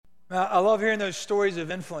I love hearing those stories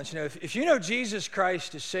of influence. If you know Jesus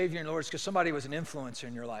Christ as Savior and Lord, it's because somebody was an influencer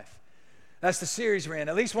in your life. That's the series we're in.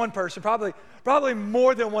 At least one person, probably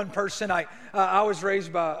more than one person. I was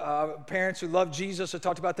raised by parents who loved Jesus. I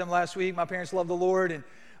talked about them last week. My parents loved the Lord and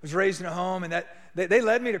was raised in a home, and they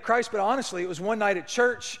led me to Christ. But honestly, it was one night at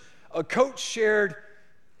church, a coach shared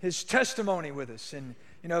his testimony with us. And,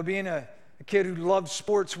 being a kid who loved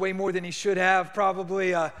sports way more than he should have,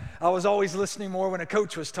 probably, I was always listening more when a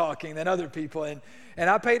coach was talking than other people. And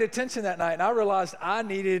I paid attention that night, and I realized I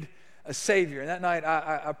needed a Savior. And that night,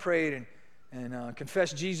 I prayed and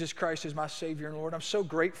confessed Jesus Christ as my Savior and Lord. I'm so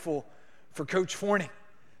grateful for Coach Forney,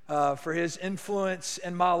 for his influence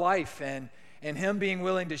in my life and him being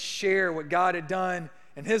willing to share what God had done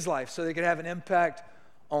in his life so they could have an impact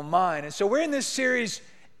on mine. And so we're in this series,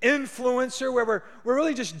 Influencer, where we're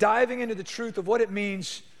really just diving into the truth of what it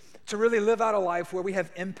means to really live out a life where we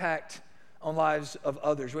have impact on lives of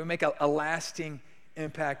others, where we make a lasting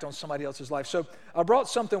impact on somebody else's life. So I brought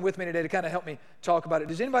something with me today to kind of help me talk about it.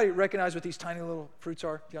 Does anybody recognize what these tiny little fruits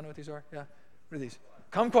are? Do y'all know what these are? Yeah? What are these?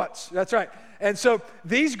 Kumquats, that's right. And so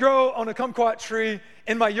these grow on a kumquat tree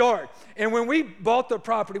in my yard. And when we bought the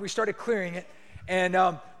property, we started clearing it. And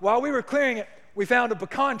while we were clearing it, we found a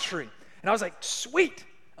pecan tree. And I was like, sweet,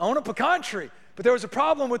 I own a pecan tree. But there was a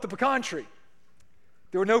problem with the pecan tree.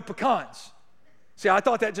 There were no pecans. See, I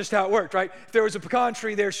thought that's just how it worked, right? If there was a pecan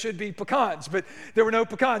tree, there should be pecans, but there were no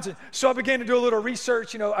pecans. And so I began to do a little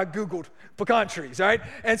research. I Googled pecan trees, all right?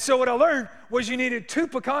 And so what I learned was you needed 2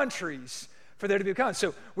 pecan trees for there to be pecans.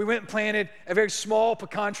 So we went and planted a very small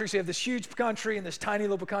pecan tree. So you have this huge pecan tree and this tiny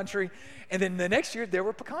little pecan tree. And then the next year, there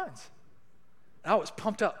were pecans. And I was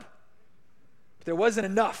pumped up. But there wasn't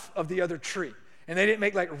enough of the other tree. And they didn't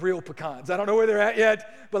make real pecans. I don't know where they're at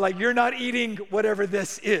yet, but you're not eating whatever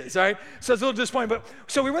this is, all right? So it's a little disappointing. But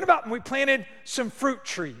so we went about and we planted some fruit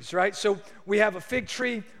trees, right? So we have a fig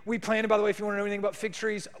tree we planted. By the way, if you want to know anything about fig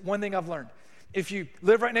trees, one thing I've learned. If you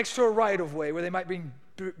live right next to a right-of-way where they might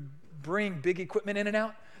bring big equipment in and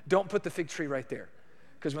out, don't put the fig tree right there.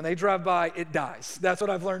 Because when they drive by, it dies. That's what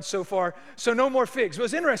I've learned so far. So no more figs.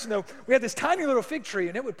 What's interesting, though, we had this tiny little fig tree,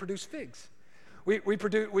 and it would produce figs. We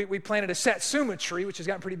planted a satsuma tree, which has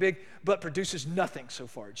gotten pretty big, but produces nothing so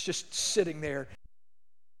far. It's just sitting there.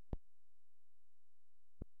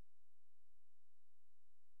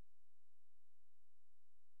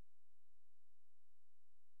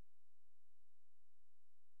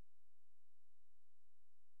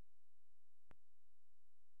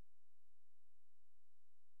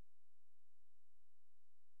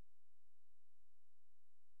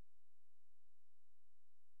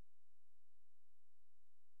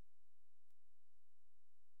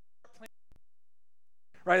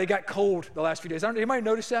 Right, they got cold the last few days. Anybody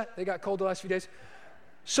notice that? They got cold the last few days.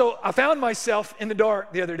 So I found myself in the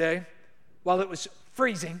dark the other day while it was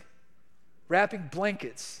freezing, wrapping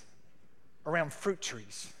blankets around fruit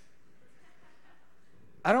trees.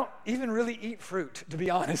 I don't even really eat fruit, to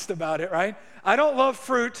be honest about it, right? I don't love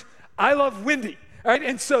fruit. I love Wendy, right?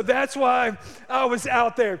 And so that's why I was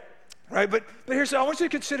out there, right? But here's, I want you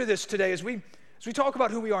to consider this today as we talk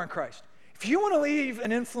about who we are in Christ. If you want to leave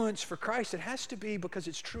an influence for Christ, it has to be because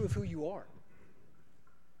it's true of who you are.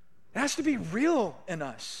 It has to be real in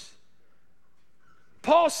us.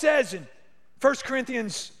 Paul says in 1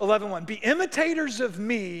 Corinthians 11:1, be imitators of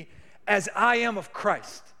me as I am of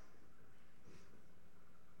Christ.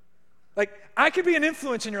 I can be an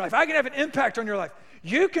influence in your life. I can have an impact on your life.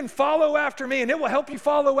 You can follow after me, and it will help you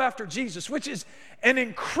follow after Jesus, which is an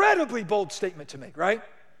incredibly bold statement to make, right?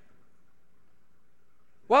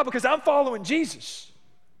 Why? Because I'm following Jesus.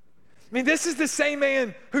 I mean, this is the same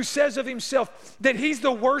man who says of himself that he's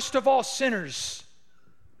the worst of all sinners,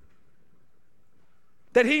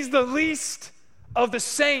 that he's the least of the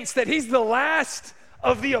saints, that he's the last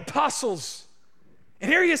of the apostles. And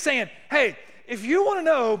here he is saying, hey, if you want to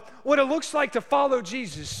know what it looks like to follow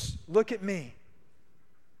Jesus, look at me.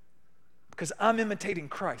 Because I'm imitating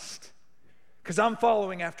Christ. Because I'm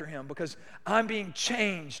following after him. Because I'm being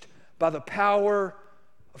changed by the power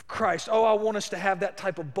of Christ. Oh, I want us to have that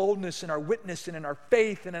type of boldness in our witness and in our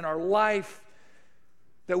faith and in our life,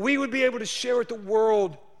 that we would be able to share with the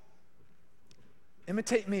world,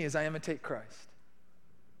 imitate me as I imitate Christ.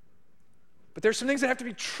 But there's some things that have to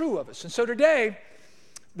be true of us. And so today,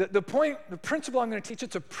 the principle I'm going to teach,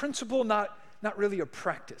 it's a principle, not really a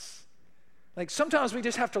practice. Sometimes we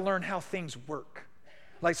just have to learn how things work.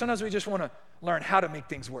 Sometimes we just want to learn how to make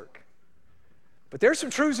things work. But there's some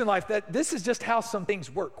truths in life that this is just how some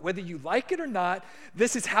things work. Whether you like it or not,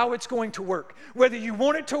 this is how it's going to work. Whether you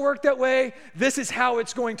want it to work that way, this is how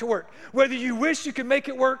it's going to work. Whether you wish you could make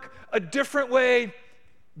it work a different way,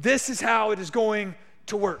 This is how it is going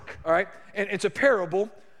to work, all right? And it's a parable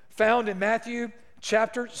found in Matthew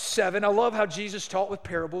chapter 7. I love how Jesus taught with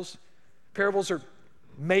parables. Parables are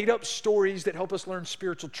made-up stories that help us learn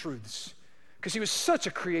spiritual truths because he was such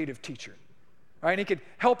a creative teacher, right? And he could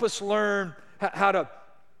help us learn how to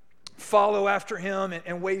follow after him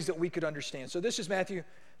in ways that we could understand. So this is Matthew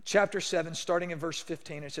chapter 7, starting in verse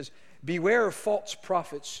 15. It says, "Beware of false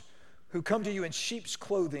prophets who come to you in sheep's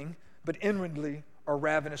clothing, but inwardly are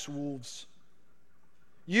ravenous wolves.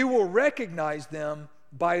 You will recognize them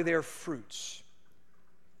by their fruits.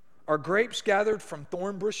 Are grapes gathered from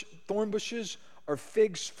thorn bushes, or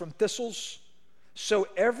figs from thistles? So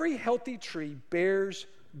every healthy tree bears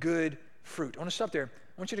good fruit." I want to stop there.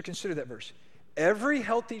 I want you to consider that verse. Every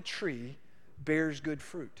healthy tree bears good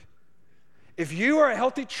fruit. If you are a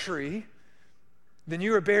healthy tree, then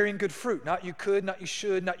you are bearing good fruit. Not you could, not you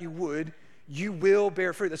should, not you would. You will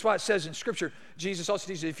bear fruit. That's why it says in Scripture, Jesus also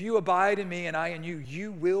teaches, if you abide in me and I in you,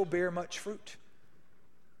 you will bear much fruit.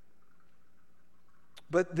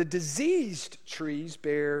 But the diseased trees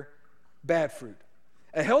bear bad fruit.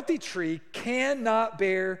 A healthy tree cannot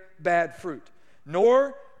bear bad fruit,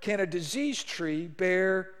 nor can a diseased tree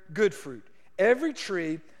bear good fruit. Every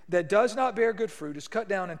tree that does not bear good fruit is cut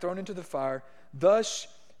down and thrown into the fire. Thus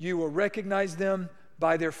you will recognize them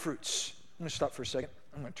by their fruits. I'm going to stop for a second.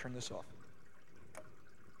 I'm going to turn this off.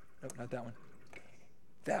 Nope, not that one.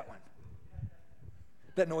 That one.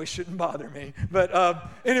 That noise shouldn't bother me. But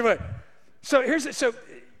anyway, so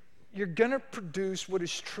you're going to produce what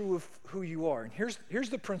is true of who you are. And here's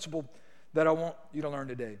the principle that I want you to learn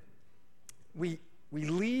today. We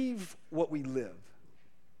leave what we live.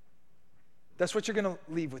 That's what you're going to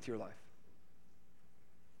leave with your life.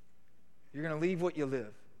 You're going to leave what you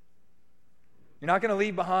live. You're not going to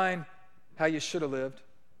leave behind how you should have lived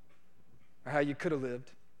or how you could have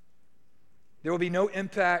lived. There will be no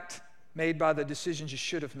impact made by the decisions you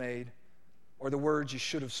should have made or the words you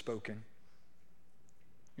should have spoken.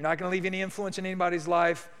 You're not going to leave any influence in anybody's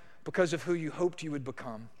life because of who you hoped you would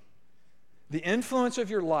become. The influence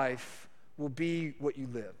of your life will be what you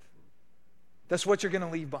live. That's what you're going to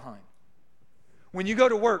leave behind. When you go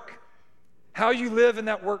to work, how you live in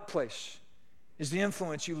that workplace is the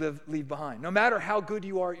influence you leave behind. No matter how good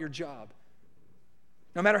you are at your job,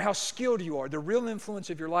 no matter how skilled you are, the real influence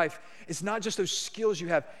of your life is not just those skills you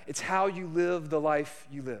have, it's how you live the life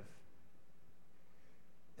you live.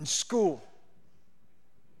 In school,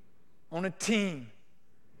 on a team,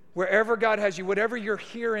 wherever God has you, whatever your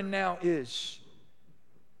here and now is,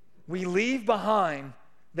 we leave behind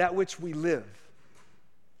that which we live.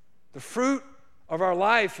 The fruit of our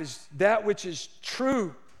life is that which is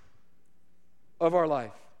true of our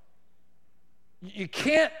life. You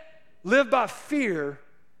can't live by fear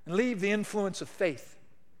and leave the influence of faith.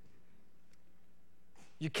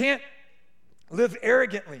 You can't live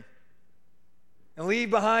arrogantly and leave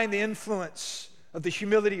behind the influence of the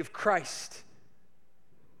humility of Christ.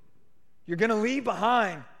 You're going to leave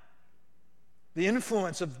behind the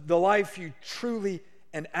influence of the life you truly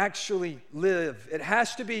and actually live. It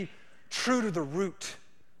has to be true to the root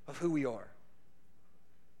of who we are.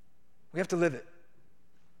 We have to live it.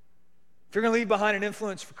 If you're going to leave behind an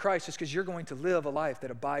influence for Christ, it's because you're going to live a life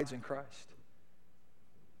that abides in Christ.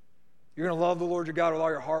 You're going to love the Lord your God with all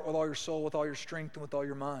your heart, with all your soul, with all your strength, and with all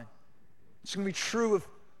your mind. It's going to be true of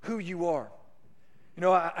who you are. You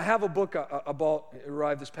know, I have a book I bought, it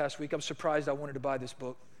arrived this past week. I'm surprised I wanted to buy this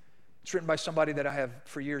book. It's written by somebody that I have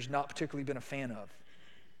for years not particularly been a fan of.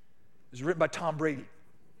 It was written by Tom Brady.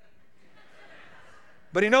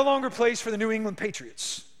 But he no longer plays for the New England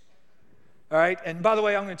Patriots. All right, and by the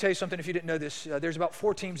way, I'm going to tell you something if you didn't know this. There's about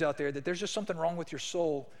 4 teams out there that there's just something wrong with your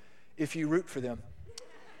soul if you root for them.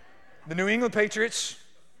 The New England Patriots,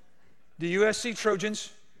 the USC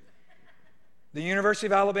Trojans, the University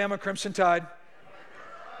of Alabama Crimson Tide,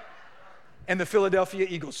 and the Philadelphia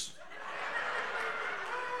Eagles.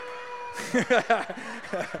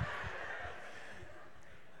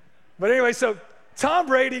 But anyway, so Tom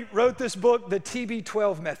Brady wrote this book, The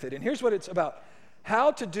TB12 Method, and here's what it's about.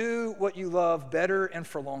 How to do what you love better and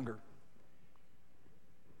for longer.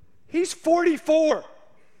 He's 44.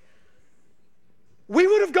 We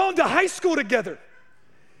would have gone to high school together.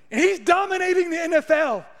 And he's dominating the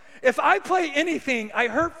NFL. If I play anything, I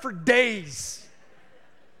hurt for days.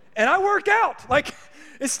 And I work out. Like,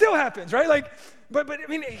 it still happens, right? Like, but I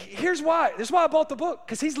mean, here's why. This is why I bought the book,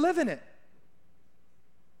 because he's living it.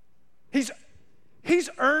 He's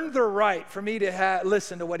earned the right for me to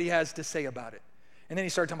listen to what he has to say about it. And then he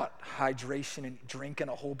started talking about hydration and drinking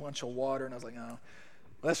a whole bunch of water. And I was like, oh, well,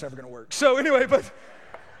 that's never going to work. So anyway, but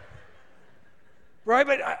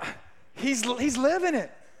he's living it.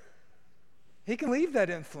 He can leave that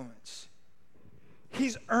influence.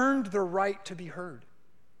 He's earned the right to be heard.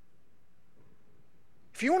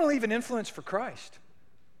 If you want to leave an influence for Christ,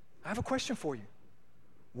 I have a question for you.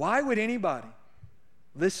 Why would anybody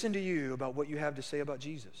listen to you about what you have to say about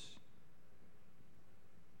Jesus?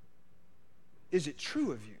 Is it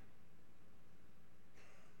true of you?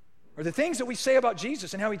 Are the things that we say about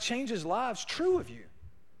Jesus and how he changes lives true of you?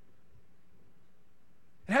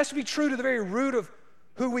 It has to be true to the very root of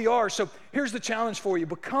who we are. So here's the challenge for you.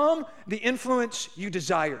 Become the influence you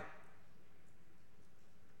desire.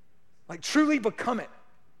 Like truly become it.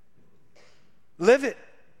 Live it.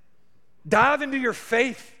 Dive into your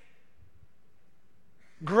faith.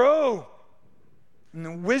 Grow in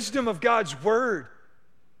the wisdom of God's word.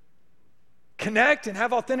 Connect and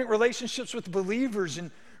have authentic relationships with believers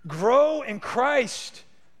and grow in Christ.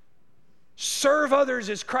 Serve others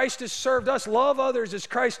as Christ has served us. Love others as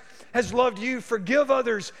Christ has loved you. Forgive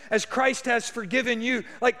others as Christ has forgiven you.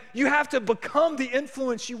 Like, you have to become the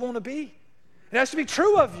influence you want to be. It has to be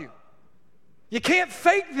true of you. You can't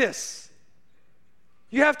fake this.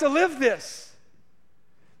 You have to live this.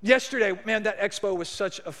 Yesterday, man, that expo was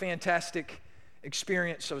such a fantastic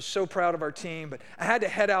experience. I was so proud of our team, but I had to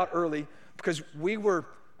head out early because we were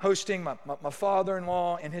hosting my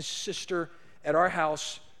father-in-law and his sister at our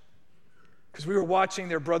house because we were watching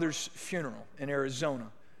their brother's funeral in Arizona.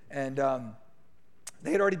 And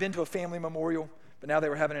they had already been to a family memorial, but now they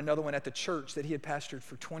were having another one at the church that he had pastored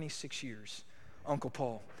for 26 years, Uncle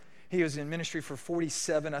Paul. He was in ministry for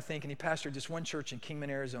 47, I think, and he pastored this one church in Kingman,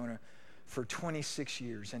 Arizona for 26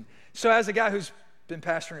 years. And so as a guy who's been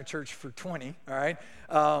pastoring a church for 20, all right,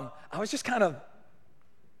 I was just kind of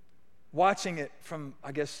watching it from,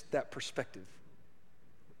 I guess, that perspective.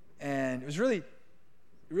 And it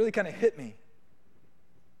really kind of hit me.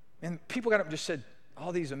 And people got up and just said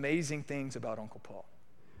all these amazing things about Uncle Paul.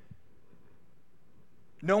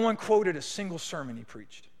 No one quoted a single sermon he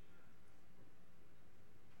preached.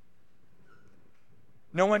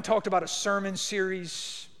 No one talked about a sermon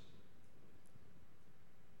series.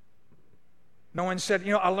 No one said,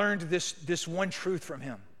 I learned this one truth from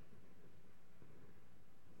him.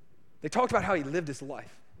 They talked about how he lived his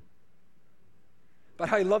life, about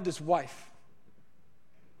how he loved his wife,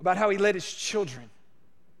 about how he led his children,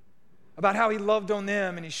 about how he loved on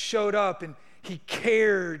them and he showed up and he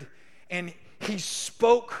cared and he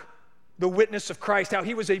spoke the witness of Christ, how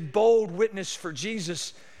he was a bold witness for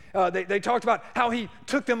Jesus. They talked about how he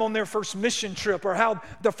took them on their first mission trip, or how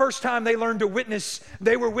the first time they learned to witness,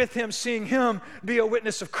 they were with him, seeing him be a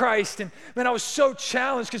witness of Christ. And man, I was so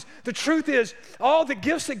challenged because the truth is, all the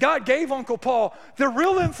gifts that God gave Uncle Paul, the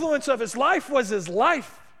real influence of his life was his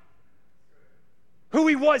life. Who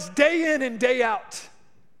he was day in and day out,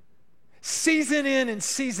 season in and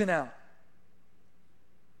season out.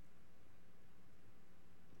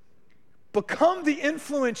 Become the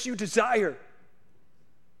influence you desire.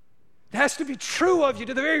 It has to be true of you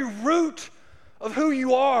to the very root of who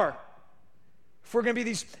you are if we're going to be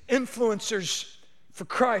these influencers for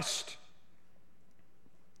Christ.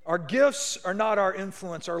 Our gifts are not our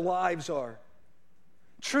influence, our lives are.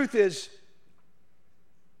 Truth is,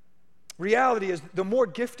 reality is, the more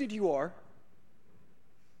gifted you are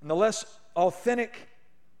and the less authentic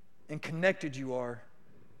and connected you are,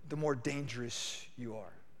 the more dangerous you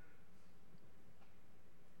are.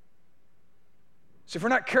 So if we're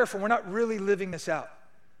not careful, we're not really living this out.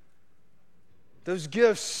 Those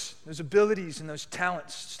gifts, those abilities, and those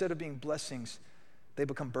talents, instead of being blessings, they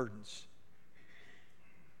become burdens.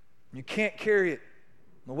 You can't carry it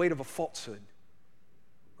in the weight of a falsehood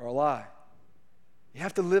or a lie. You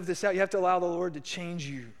have to live this out. You have to allow the Lord to change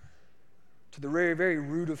you to the very, very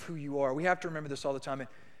root of who you are. We have to remember this all the time. It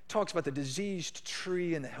talks about the diseased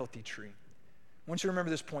tree and the healthy tree. I want you to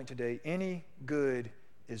remember this point today. Any good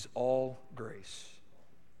is all grace.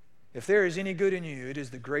 If there is any good in you, it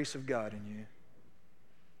is the grace of God in you.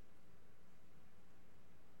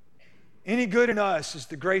 Any good in us is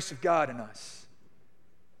the grace of God in us.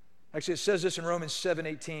 Actually, it says this in Romans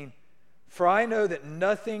 7:18. For I know that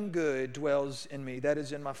nothing good dwells in me, that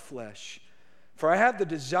is in my flesh. For I have the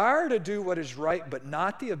desire to do what is right, but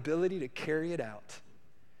not the ability to carry it out.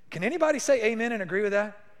 Can anybody say amen and agree with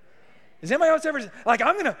that? Has anybody else ever, like,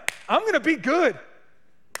 I'm gonna be good.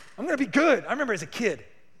 I'm gonna be good. I remember as a kid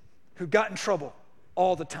who got in trouble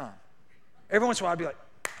all the time. Every once in a while I'd be like,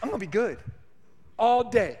 I'm gonna be good all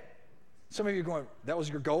day. Some of you are going, that was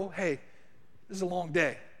your goal? Hey, this is a long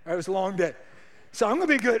day. All right, it was a long day. So I'm gonna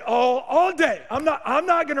be good all day. I'm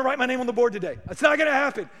not gonna write my name on the board today. It's not gonna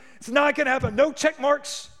happen. It's not gonna happen. No check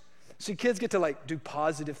marks. See, kids get to like do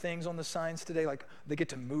positive things on the signs today, like they get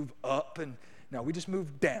to move up and No, we just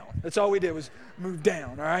moved down. That's all we did was move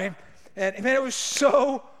down, all right? And man, it was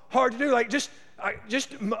so hard to do. Like just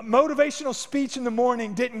motivational speech in the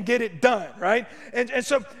morning didn't get it done, right? And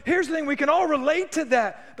so here's the thing, we can all relate to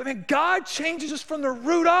that. But man, God changes us from the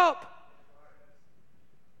root up.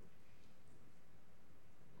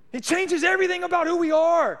 He changes everything about who we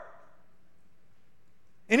are.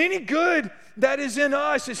 And any good that is in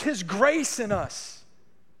us is His grace in us.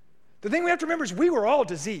 The thing we have to remember is we were all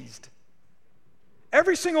diseased.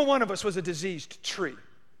 Every single one of us was a diseased tree.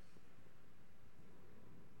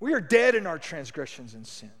 We are dead in our transgressions and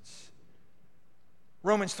sins.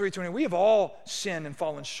 Romans 3:20, we have all sinned and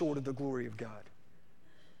fallen short of the glory of God.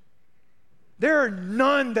 There are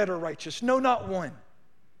none that are righteous, no, not one.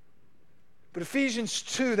 But Ephesians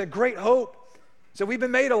 2, that great hope, is that we've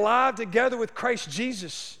been made alive together with Christ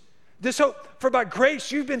Jesus. This hope, for by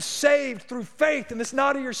grace you've been saved through faith, and this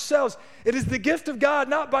not of yourselves. It is the gift of God,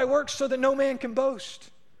 not by works, so that no man can boast.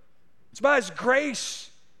 It's by His grace,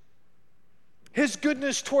 His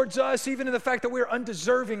goodness towards us, even in the fact that we are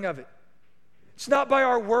undeserving of it. It's not by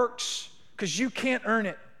our works, because you can't earn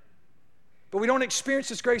it. But we don't experience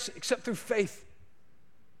this grace except through faith.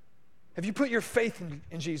 Have you put your faith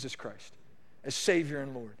in Jesus Christ as Savior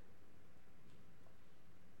and Lord?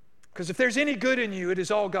 Because if there's any good in you, it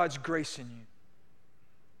is all God's grace in you.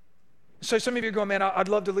 So some of you are going, man, I'd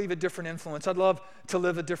love to leave a different influence. I'd love to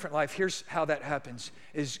live a different life. Here's how that happens,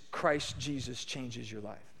 is Christ Jesus changes your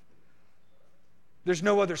life. There's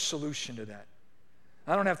no other solution to that.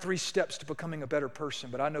 I don't have 3 steps to becoming a better person,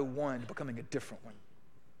 but I know one, to becoming a different one.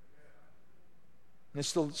 And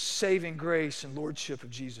it's the saving grace and lordship of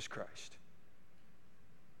Jesus Christ.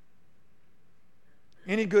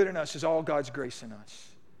 Any good in us is all God's grace in us.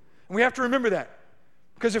 And we have to remember that.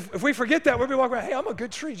 Because if we forget that, we'll be walking around, hey, I'm a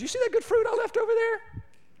good tree. Did you see that good fruit I left over there?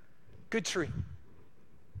 Good tree.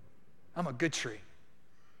 I'm a good tree.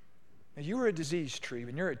 Now, you were a diseased tree,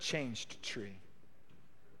 and you're a changed tree.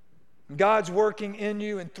 And God's working in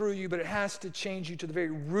you and through you, but it has to change you to the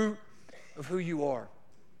very root of who you are.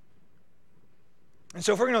 And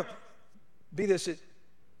so if we're going to be this, it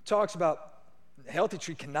talks about a healthy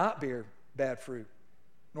tree cannot bear bad fruit,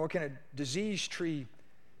 nor can a diseased tree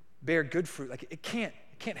bear good fruit. Like it can't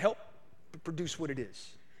help but produce what it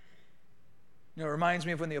is. You know, it reminds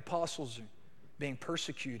me of when the apostles are being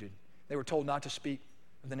persecuted. They were told not to speak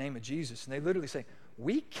of the name of Jesus. And they literally say,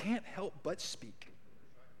 we can't help but speak.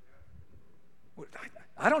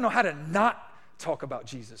 I don't know how to not talk about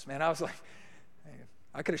Jesus, man. I was like,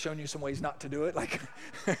 I could have shown you some ways not to do it. Like,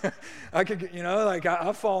 I could,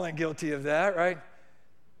 I've fallen guilty of that, right?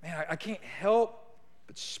 Man, I can't help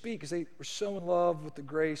but speak because they were so in love with the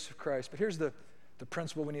grace of Christ. But here's the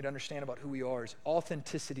principle we need to understand about who we are is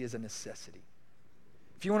authenticity is a necessity.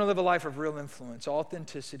 If you want to live a life of real influence,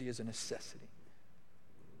 authenticity is a necessity.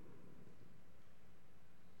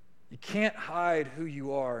 You can't hide who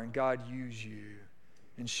you are and God use you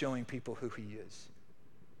in showing people who He is.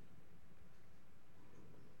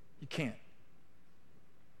 You can't.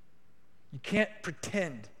 You can't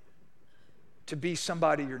pretend to be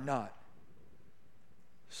somebody you're not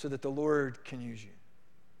so that the Lord can use you.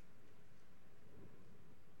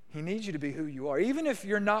 He needs you to be who you are. Even if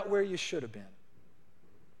you're not where you should have been,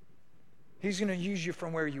 He's going to use you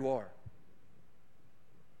from where you are.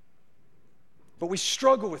 But we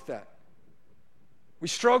struggle with that. We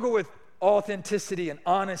struggle with authenticity and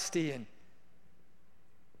honesty and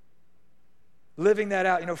living that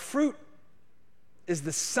out. You know, fruit is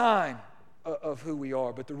the sign of who we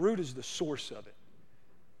are, but the root is the source of it.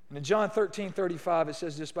 And in John 13:35, it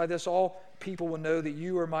says this, by this all people will know that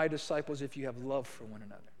you are my disciples if you have love for one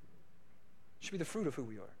another. It should be the fruit of who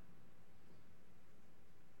we are.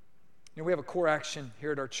 You know, we have a core action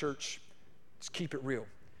here at our church. It's keep it real.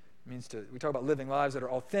 It means we talk about living lives that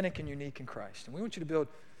are authentic and unique in Christ. And we want you to build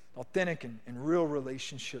authentic and real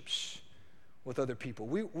relationships with other people.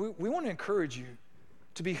 We want to encourage you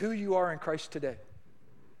to be who you are in Christ today.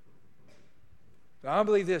 But I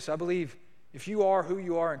believe this. I believe if you are who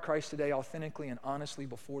you are in Christ today, authentically and honestly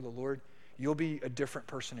before the Lord, you'll be a different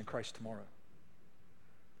person in Christ tomorrow.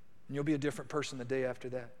 And you'll be a different person the day after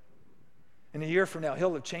that. And a year from now,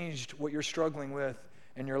 He'll have changed what you're struggling with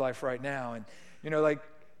in your life right now. And,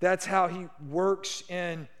 that's how He works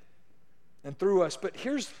in and through us. But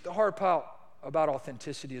here's the hard part about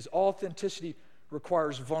authenticity is authenticity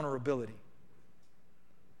requires vulnerability.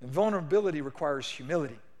 And vulnerability requires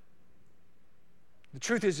humility. The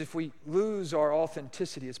truth is, if we lose our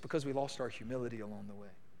authenticity, it's because we lost our humility along the way.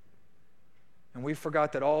 And we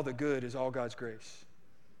forgot that all the good is all God's grace.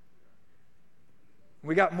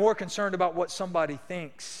 We got more concerned about what somebody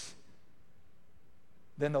thinks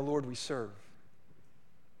than the Lord we serve.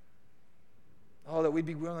 Oh, that we'd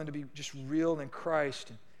be willing to be just real in Christ.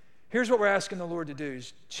 And here's what we're asking the Lord to do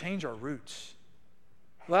is change our roots.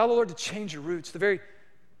 Allow the Lord to change your roots, the very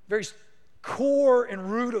core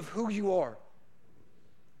and root of who you are.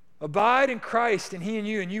 Abide in Christ and He in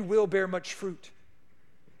you, and you will bear much fruit.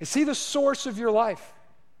 Is He the source of your life?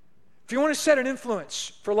 If you want to set an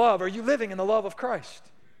influence for love, are you living in the love of Christ?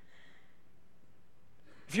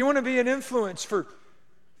 If you want to be an influence for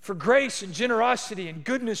grace and generosity and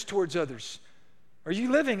goodness towards others, are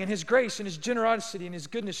you living in His grace and His generosity and His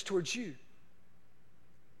goodness towards you?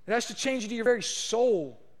 It has to change into your very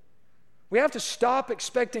soul. We have to stop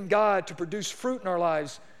expecting God to produce fruit in our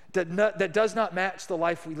lives that does not match the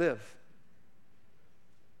life we live.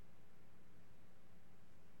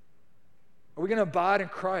 Are we going to abide in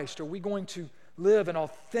Christ? Are we going to live an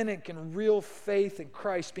authentic and real faith in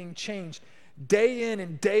Christ, being changed day in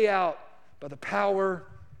and day out by the power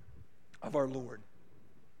of our Lord?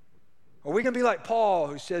 Are we going to be like Paul,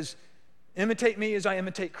 who says, imitate me as I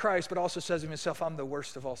imitate Christ, but also says of himself, I'm the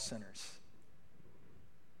worst of all sinners,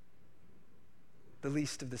 the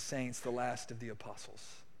least of the saints, the last of the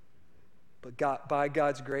apostles. But God, by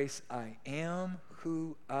God's grace, I am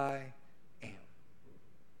who I am.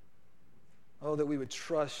 Oh, that we would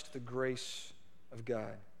trust the grace of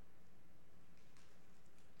God.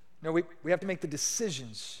 No, we have to make the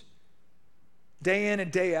decisions day in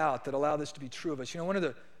and day out that allow this to be true of us. You know, one of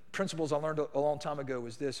the principles I learned a long time ago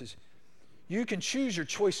was this, is you can choose your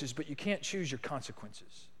choices, but you can't choose your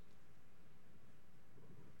consequences.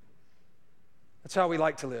 That's how we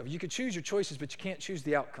like to live. You can choose your choices, but you can't choose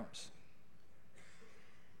the outcomes.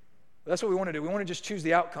 That's what we want to do. We want to just choose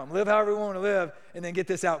the outcome. Live however we want to live and then get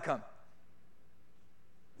this outcome.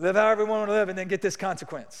 Live however we want to live and then get this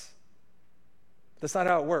consequence. That's not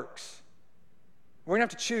how it works. We're going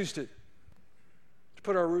to have to choose to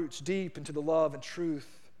put our roots deep into the love and truth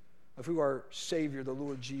of who our Savior, the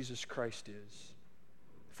Lord Jesus Christ, is,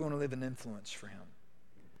 if we want to live an influence for Him.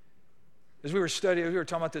 As we were studying, we were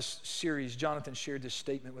talking about this series, Jonathan shared this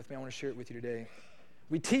statement with me. I want to share it with you today.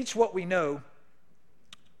 We teach what we know.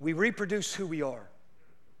 We reproduce who we are.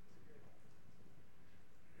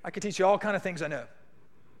 I could teach you all kinds of things I know.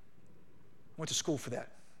 Went to school for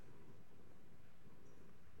that.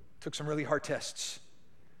 Took some really hard tests.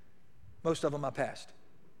 Most of them I passed.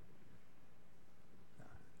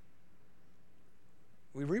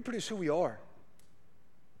 We reproduce who we are.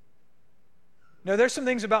 Now, there's some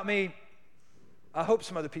things about me I hope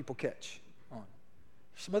some other people catch on.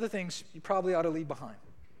 Some other things you probably ought to leave behind.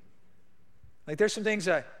 Like there's some things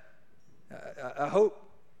I hope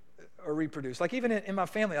are reproduced. Like even in my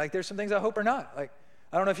family, like there's some things I hope are not. Like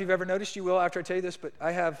I don't know if you've ever noticed, you will after I tell you this, but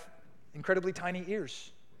I have incredibly tiny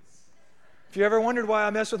ears. If you ever wondered why I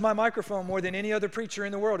mess with my microphone more than any other preacher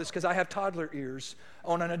in the world, it's because I have toddler ears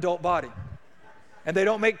on an adult body. And they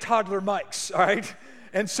don't make toddler mics, all right?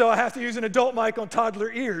 And so I have to use an adult mic on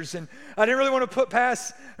toddler ears. And I didn't really want to put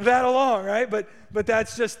past that along, right? But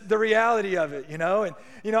that's just the reality of it, you know? And,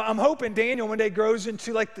 you know, I'm hoping Daniel one day grows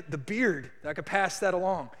into like the beard. That I could pass that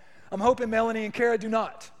along. I'm hoping Melanie and Kara do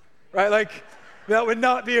not, right? Like that would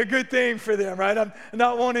not be a good thing for them, right? I'm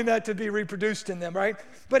not wanting that to be reproduced in them, right?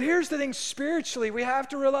 But here's the thing, spiritually, we have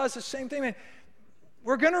to realize the same thing, man.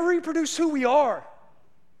 We're going to reproduce who we are.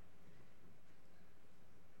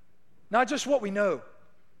 Not just what we know.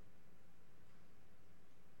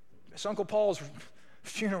 This Uncle Paul's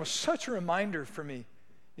funeral was such a reminder for me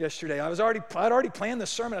yesterday. I'd already planned the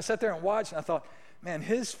sermon. I sat there and watched, and I thought, man,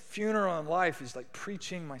 his funeral in life is like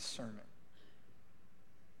preaching my sermon.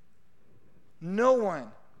 No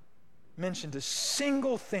one mentioned a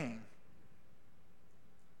single thing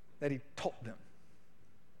that he taught them.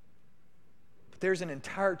 But there's an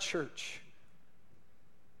entire church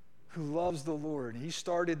who loves the Lord. He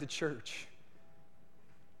started the church,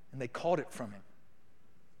 and they caught it from him.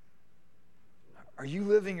 Are you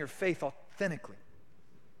living your faith authentically?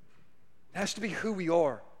 It has to be who we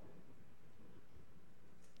are.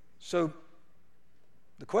 So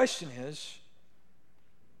the question is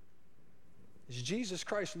Jesus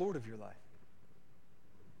Christ Lord of your life?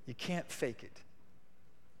 You can't fake it.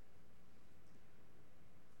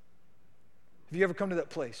 Have you ever come to that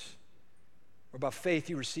place where by faith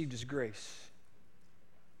you received His grace?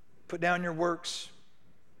 Put down your works,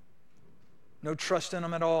 no trust in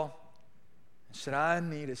them at all, and said, I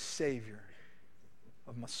need a Savior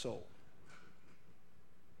of my soul.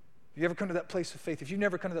 Have you ever come to that place of faith? If you've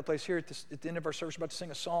never come to that place, here at the end of our service, we're about to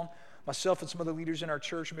sing a song. Myself and some other leaders in our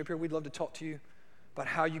church, and maybe here, we'd love to talk to you about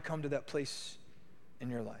how you come to that place in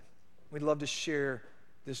your life. We'd love to share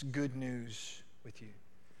this good news with you.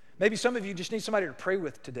 Maybe some of you just need somebody to pray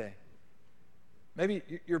with today. Maybe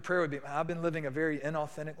your prayer would be, I've been living a very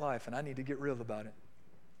inauthentic life and I need to get real about it.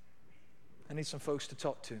 I need some folks to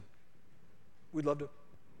talk to. We'd love to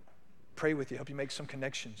pray with you, help you make some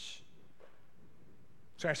connections.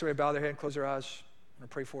 So I ask everybody to bow their head and close their eyes. I'm going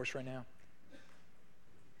to pray for us right now.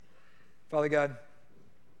 Father God,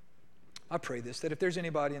 I pray this, that if there's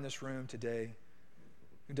anybody in this room today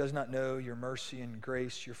who does not know your mercy and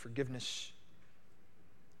grace, your forgiveness,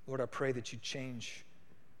 Lord, I pray that you change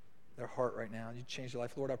their heart right now. You change their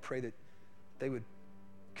life. Lord, I pray that they would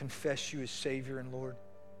confess you as Savior and Lord.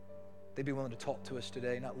 They'd be willing to talk to us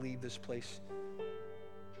today, not leave this place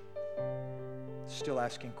still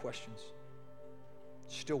asking questions,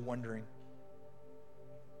 still wondering.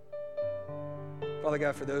 Father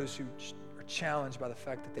God, for those who are challenged by the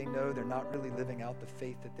fact that they know they're not really living out the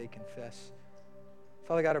faith that they confess,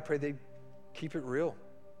 Father God, I pray they'd keep it real.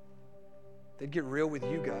 They'd get real with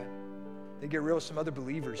you, God. They'd get real with some other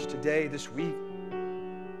believers today, this week.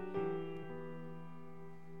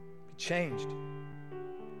 Be changed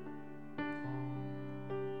by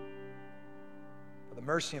the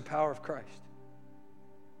mercy and power of Christ.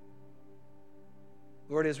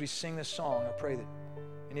 Lord, as we sing this song, I pray that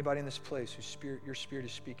anybody in this place your spirit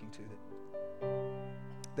is speaking to, that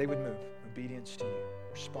they would move in obedience to you,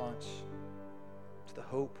 response to the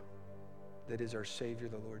hope that is our Savior,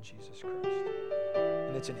 the Lord Jesus Christ.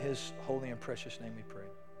 And it's in his holy and precious name we pray.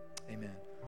 Amen.